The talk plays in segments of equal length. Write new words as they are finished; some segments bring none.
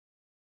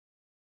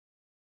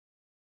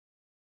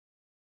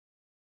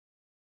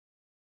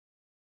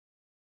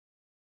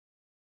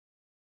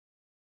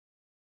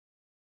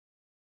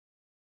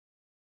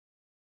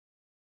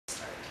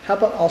How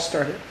about I'll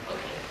start it? Okay.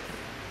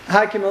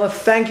 Hi, Camilla.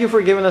 Thank you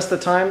for giving us the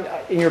time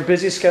in your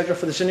busy schedule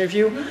for this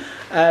interview.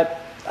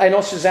 I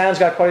know Suzanne's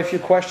got quite a few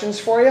questions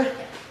for you.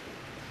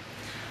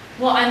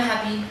 Well, I'm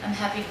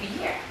happy to be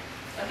here.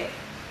 Okay.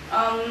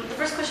 The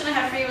first question I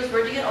have for you is,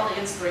 where do you get all the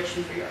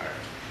inspiration for your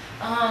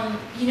art?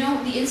 You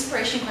know, the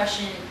inspiration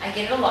question, I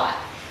get it a lot.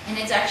 And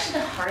it's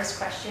actually the hardest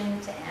question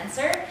to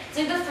answer. It's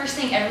like the first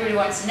thing everybody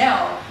wants to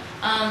know.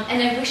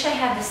 And I wish I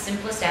had the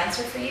simplest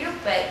answer for you,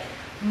 but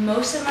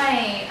most of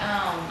my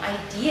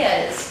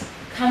ideas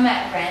come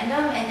at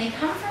random, and they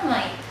come from,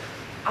 like,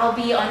 I'll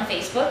be on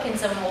Facebook and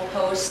someone will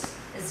post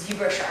a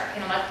zebra shark,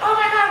 and I'm like, oh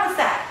my god, what's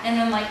that? And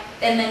I'm like,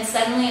 and then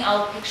suddenly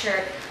I'll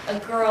picture a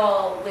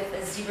girl with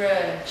a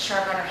zebra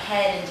shark on her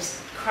head and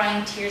just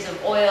crying tears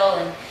of oil,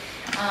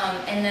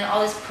 and then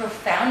all this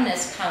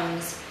profoundness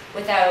comes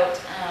without,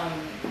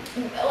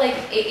 like,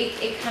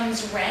 it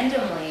comes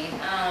randomly.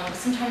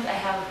 Sometimes I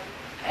have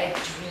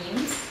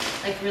dreams,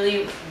 like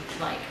really,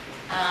 like,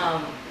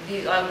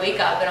 I wake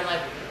up and I'm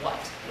like, what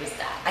was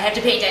that? I have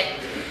to paint it.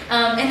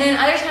 And then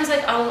other times,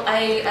 like,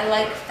 I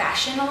like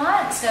fashion a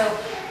lot, so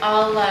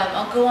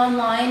I'll go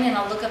online and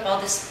I'll look up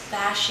all this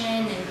fashion,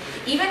 and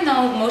even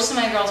though most of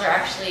my girls are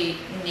actually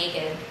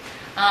naked,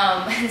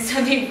 and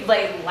so they,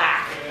 like,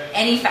 lack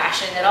any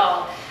fashion at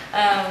all,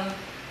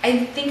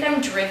 I think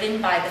I'm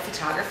driven by the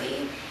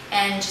photography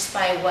and just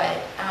by what,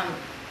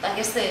 I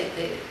guess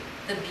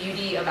the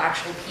beauty of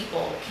actual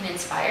people can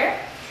inspire.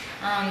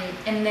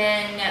 And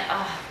then,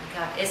 oh my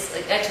god, it's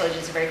like, I told you,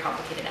 it's a very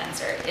complicated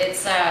answer.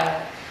 It's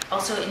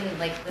also in,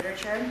 like,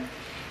 literature.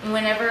 And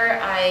whenever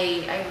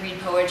I read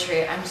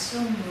poetry, I'm so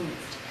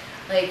moved.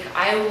 Like,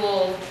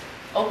 I'll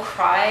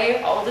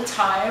cry all the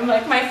time.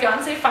 Like, my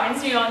fiance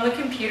finds me on the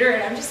computer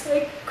and I'm just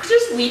like,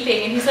 just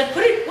weeping. And he's like,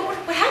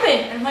 what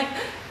happened? And I'm like,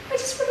 I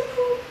just wrote a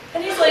poem.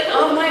 And he's like,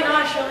 oh my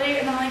gosh, really?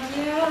 And I'm like,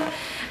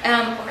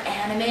 yeah. Or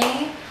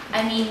anime.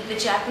 I mean, the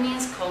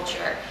Japanese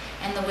culture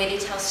and the way they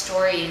tell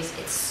stories,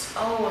 it's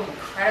so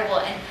incredible.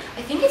 And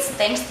I think it's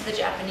thanks to the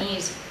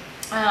Japanese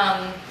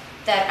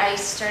that I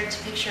started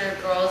to picture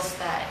girls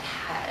that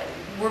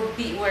were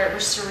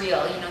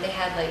surreal. You know, they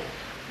had, like,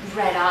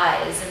 red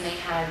eyes and they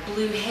had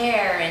blue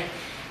hair,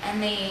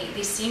 and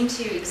they seem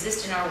to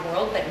exist in our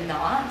world, but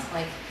not.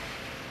 Like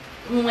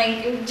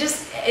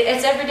just,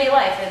 it's everyday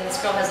life, and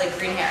this girl has, like,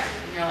 green hair.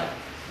 And you're like,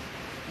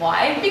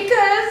 why?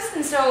 Because.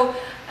 And so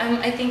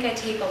I think I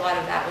take a lot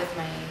of that with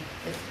my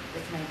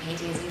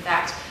paintings. In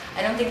fact,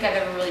 I don't think I've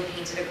ever really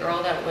painted a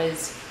girl that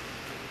was,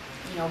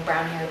 you know,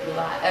 brown hair,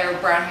 blue-eyed, or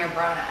brown hair,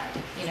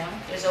 brown-eyed. You know,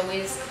 there's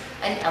always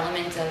an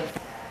element of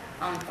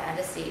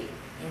fantasy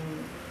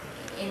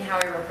in how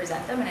I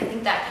represent them, and I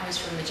think that comes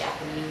from the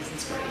Japanese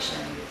inspiration.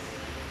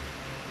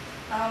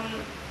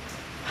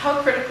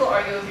 How critical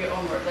are you of your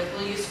own work? Like,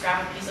 will you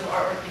scrap a piece of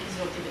artwork because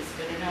you don't think it's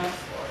good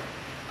enough?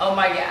 Or? Oh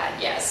my god,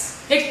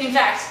 yes. In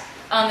fact,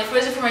 if it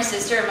wasn't for my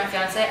sister and my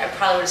fiance, I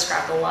probably would have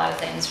scrapped a lot of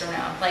things from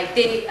now. Like,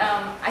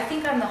 I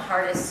think I'm the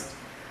hardest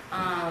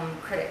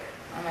critic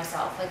on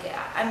myself. Like,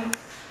 I'm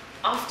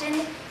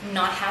often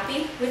not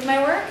happy with my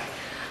work,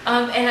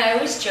 and I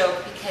always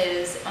joke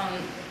because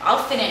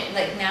I'll finish.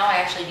 Like, now I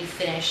actually do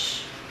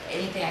finish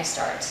anything I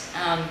start,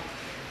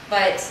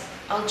 but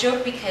I'll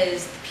joke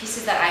because the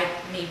pieces that I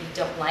maybe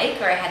don't like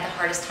or I had the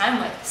hardest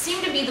time with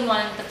seem to be the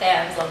one the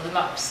fans love the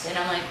most, and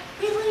I'm like,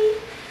 really?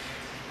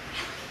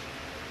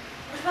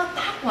 What about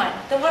that one?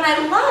 The one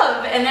I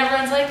love? And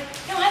everyone's like,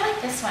 no, I like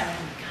this one. And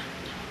I'm like, God,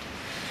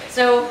 I don't.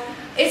 So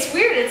it's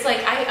weird. It's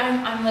like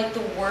I'm like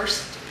the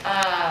worst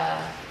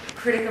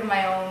critic of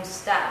my own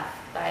stuff.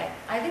 But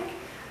I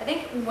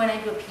think when I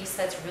do a piece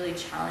that's really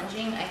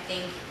challenging, I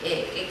think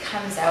it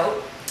comes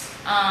out.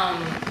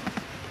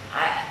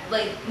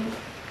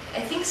 I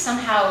think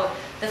somehow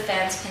the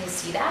fans can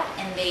see that,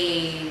 and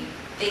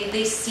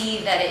they see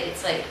that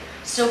it's, like,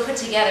 so put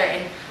together,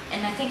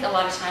 and I think a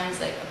lot of times,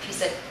 like, a piece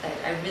that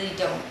I really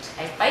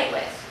I fight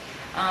with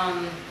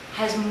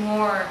has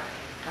more,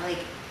 like,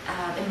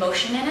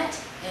 emotion in it,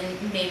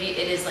 and maybe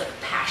it is, like,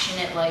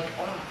 passionate, like,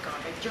 oh my god,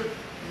 you're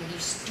you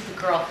stupid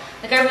girl.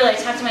 Like, I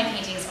talk to my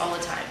paintings all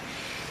the time,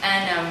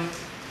 and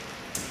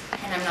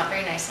I'm not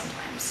very nice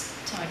sometimes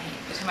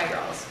to my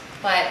girls,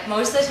 but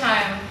most of the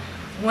time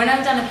when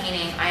I'm done a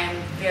painting, I am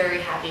very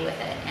happy with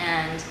it,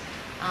 and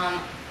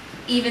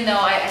even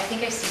though I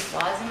think I see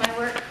flaws in my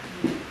work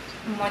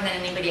more than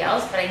anybody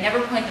else, but I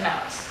never point them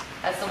out.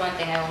 That's the one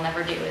thing I will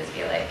never do, is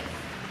be like,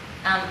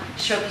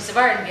 show a piece of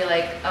art and be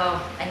like,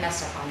 oh, I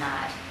messed up on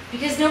that.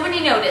 Because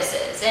nobody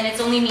notices, and it's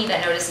only me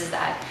that notices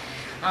that.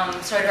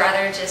 So I'd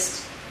rather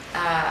just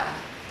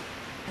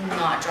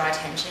not draw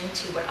attention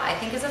to what I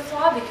think is a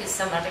flaw, because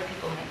some other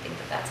people might think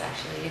that that's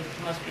actually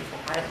the most beautiful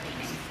part of the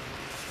painting.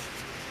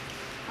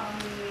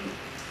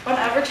 On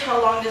average,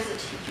 how long does it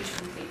take you to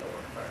complete a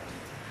work of art?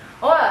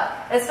 Oh,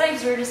 that's funny,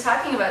 because we were just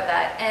talking about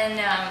that, and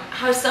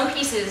how some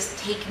pieces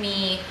take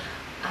me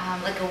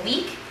like a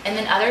week, and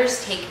then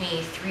others take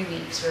me 3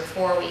 weeks or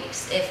 4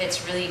 weeks if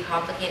it's really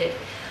complicated.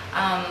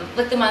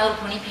 Like the My Little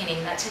Pony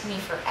painting, that took me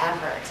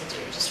forever to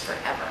do, just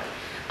forever.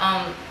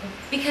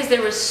 because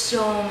there was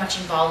so much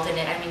involved in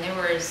it. I mean, I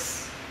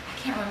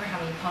can't remember how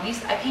many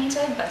ponies I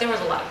painted, but there was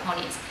a lot of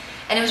ponies.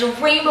 And it was a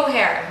rainbow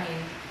hair. I mean,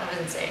 that was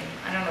insane.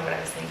 I don't know what I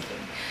was thinking.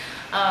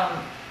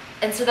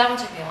 And so that one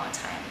took me a long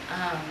time.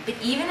 But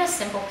even a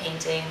simple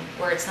painting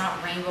where it's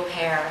not rainbow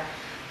hair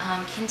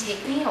can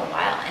take me a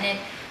while.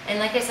 And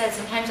like I said,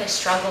 sometimes I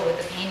struggle with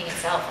the painting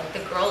itself. Like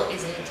the girl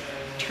isn't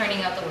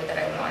turning out the way that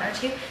I want her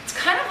to. It's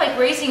kind of like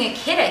raising a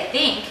kid, I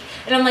think.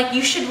 And I'm like,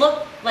 you should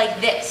look like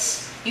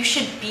this. You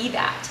should be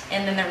that.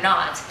 And then they're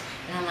not.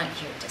 And I'm like,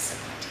 you're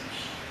disappointing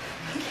me.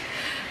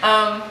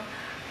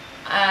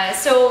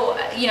 So,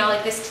 you know,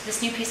 like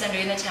this new piece I'm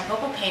doing, the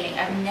Tampopo painting,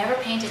 I've never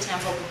painted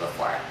Tampopo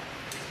before.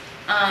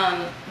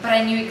 But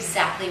I knew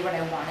exactly what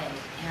I wanted.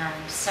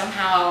 And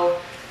somehow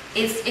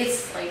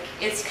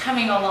it's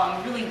coming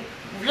along really,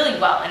 really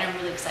well. And I'm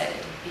really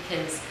excited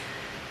because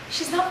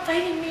she's not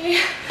fighting me.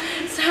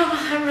 So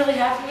I'm really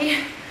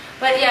happy.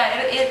 But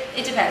yeah,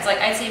 it depends. Like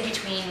I'd say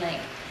between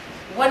like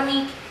 1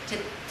 week to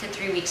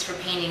 3 weeks for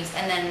paintings.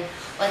 And then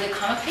like a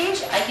comic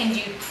page, I can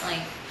do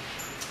like,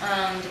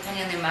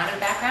 depending on the amount of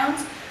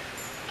backgrounds,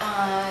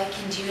 I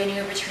can do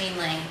anywhere between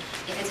like,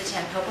 if it's a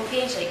Tampopo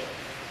page, like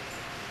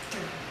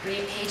 3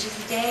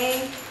 pages a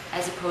day,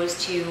 as opposed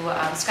to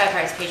Sky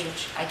Pirate's page,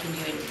 which I can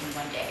do in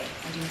 1 day.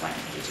 I do 1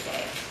 page a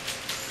day.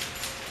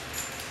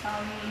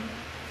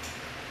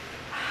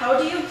 How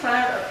do you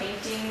plan out a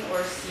painting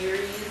or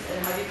series,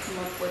 and how do you come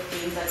up with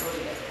themes that go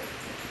together?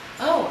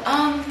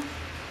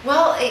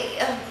 Well,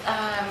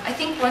 I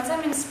think once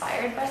I'm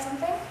inspired by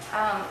something,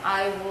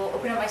 I will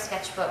open up my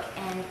sketchbook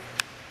and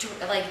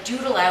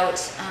doodle out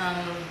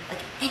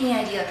like any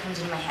idea that comes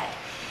into my head.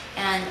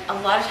 And a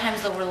lot of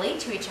times they'll relate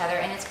to each other,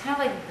 and it's kind of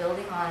like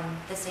building on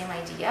the same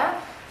idea.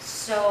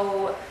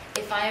 So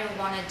if I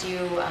want to do,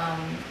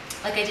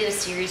 like I did a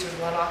series with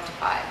Blood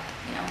Octopi,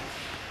 you know,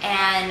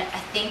 and I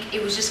think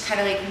it was just kind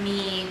of like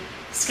me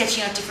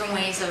sketching out different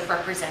ways of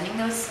representing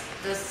those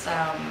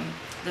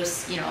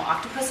you know,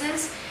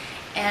 octopuses.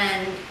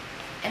 And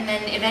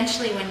then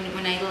eventually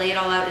when I lay it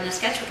all out in a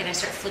sketchbook and I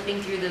start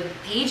flipping through the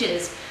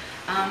pages,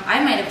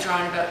 I might have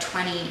drawn about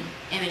 20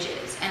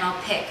 images, and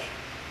I'll pick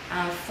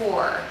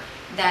 4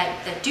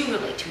 that do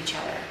relate to each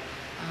other.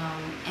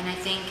 And I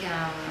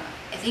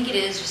think it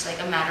is just like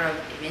a matter of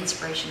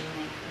inspiration.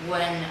 Like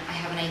when I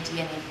have an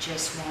idea and I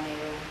just want to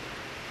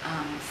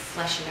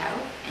flesh it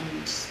out,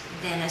 and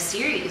then a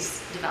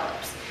series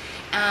develops.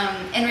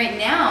 And right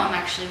now I'm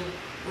actually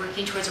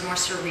working towards a more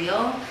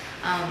surreal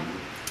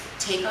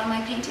take on my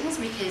paintings,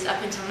 because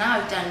up until now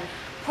I've done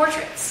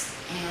portraits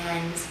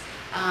and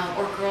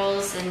or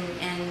girls, and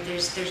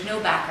there's no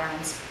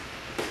backgrounds,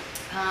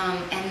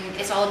 and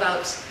it's all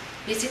about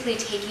basically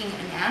taking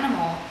an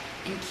animal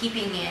and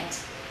keeping it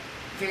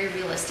very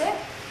realistic.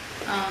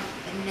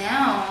 And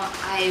now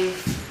I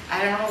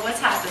don't know what's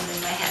happened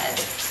in my head,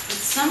 but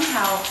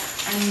somehow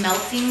I'm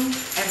melting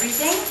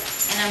everything,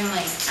 and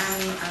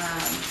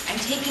I'm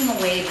taking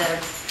away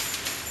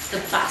the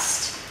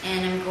bust,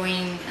 and I'm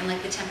going, and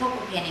like the Tampopo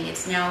painting,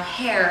 it's now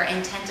hair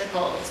and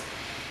tentacles.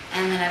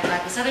 And then I've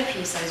got this other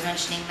piece I was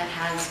mentioning that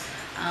has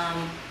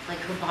like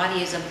her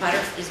body is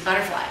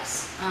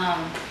butterflies.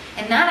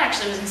 And that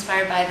actually was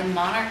inspired by the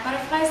monarch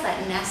butterflies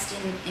that nest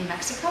in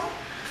Mexico.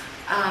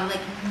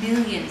 Like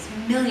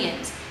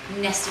millions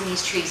nest in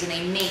these trees, and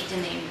they mate,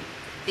 and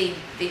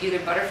they do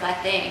their butterfly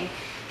thing.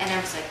 And I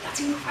was like, that's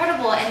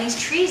incredible. And these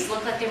trees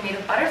look like they're made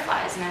of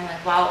butterflies. And I'm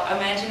like, wow,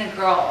 imagine a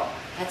girl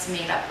that's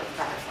made up of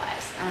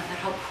butterflies. And I thought,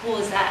 how cool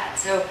is that?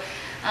 So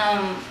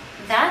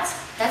that's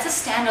a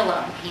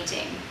standalone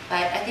painting,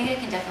 but I think I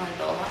can definitely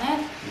build on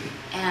it.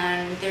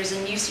 And there's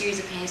a new series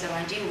of paintings I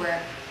want to do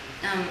where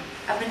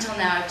up until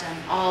now I've done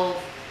all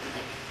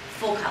like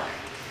full color,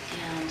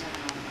 and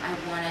I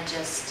want to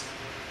just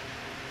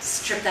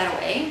strip that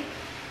away.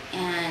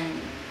 And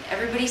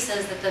everybody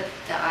says that the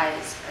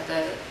eyes are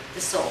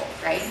the soul,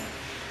 right?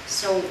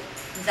 So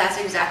that's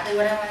exactly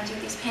what I want to do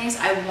with these paintings.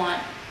 I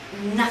want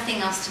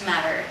nothing else to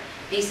matter,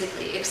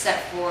 basically,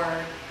 except for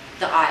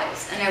the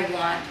eyes. And I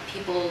want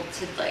people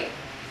to, like,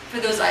 for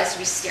those eyes to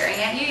be staring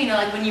at you, you know,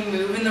 like when you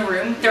move in the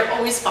room, they're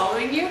always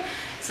following you.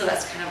 So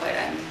that's kind of what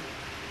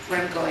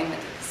I'm going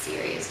with the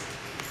series.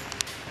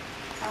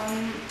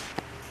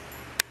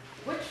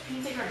 Which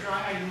painting or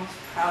drawing are you most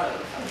proud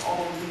of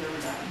all you've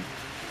ever done?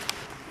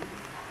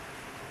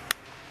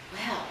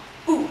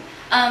 Well,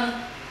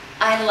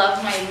 I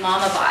love my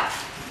Mama Bot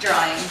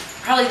drawing,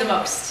 probably the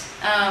most.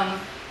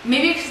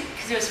 Maybe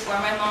because it was for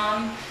my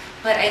mom,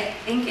 but I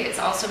think it's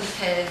also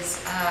because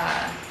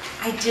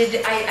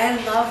I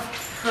love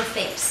her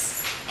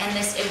face, and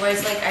it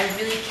was like I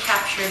really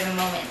captured a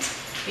moment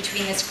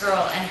between this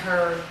girl and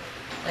her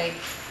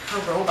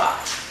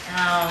robot,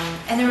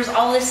 and there was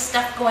all this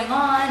stuff going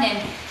on, and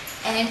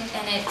it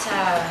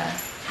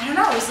I don't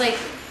know, it was like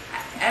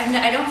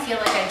I don't feel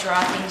like I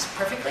draw things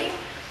perfectly,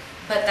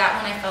 but that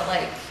one I felt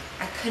like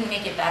I couldn't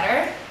make it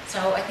better.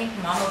 So I think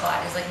Mama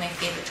Bot is like my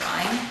favorite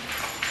drawing.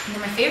 And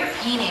then my favorite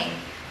painting,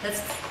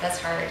 that's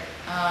hard.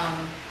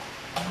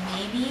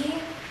 Maybe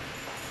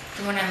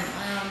the one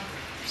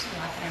there's a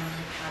lot that I'm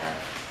really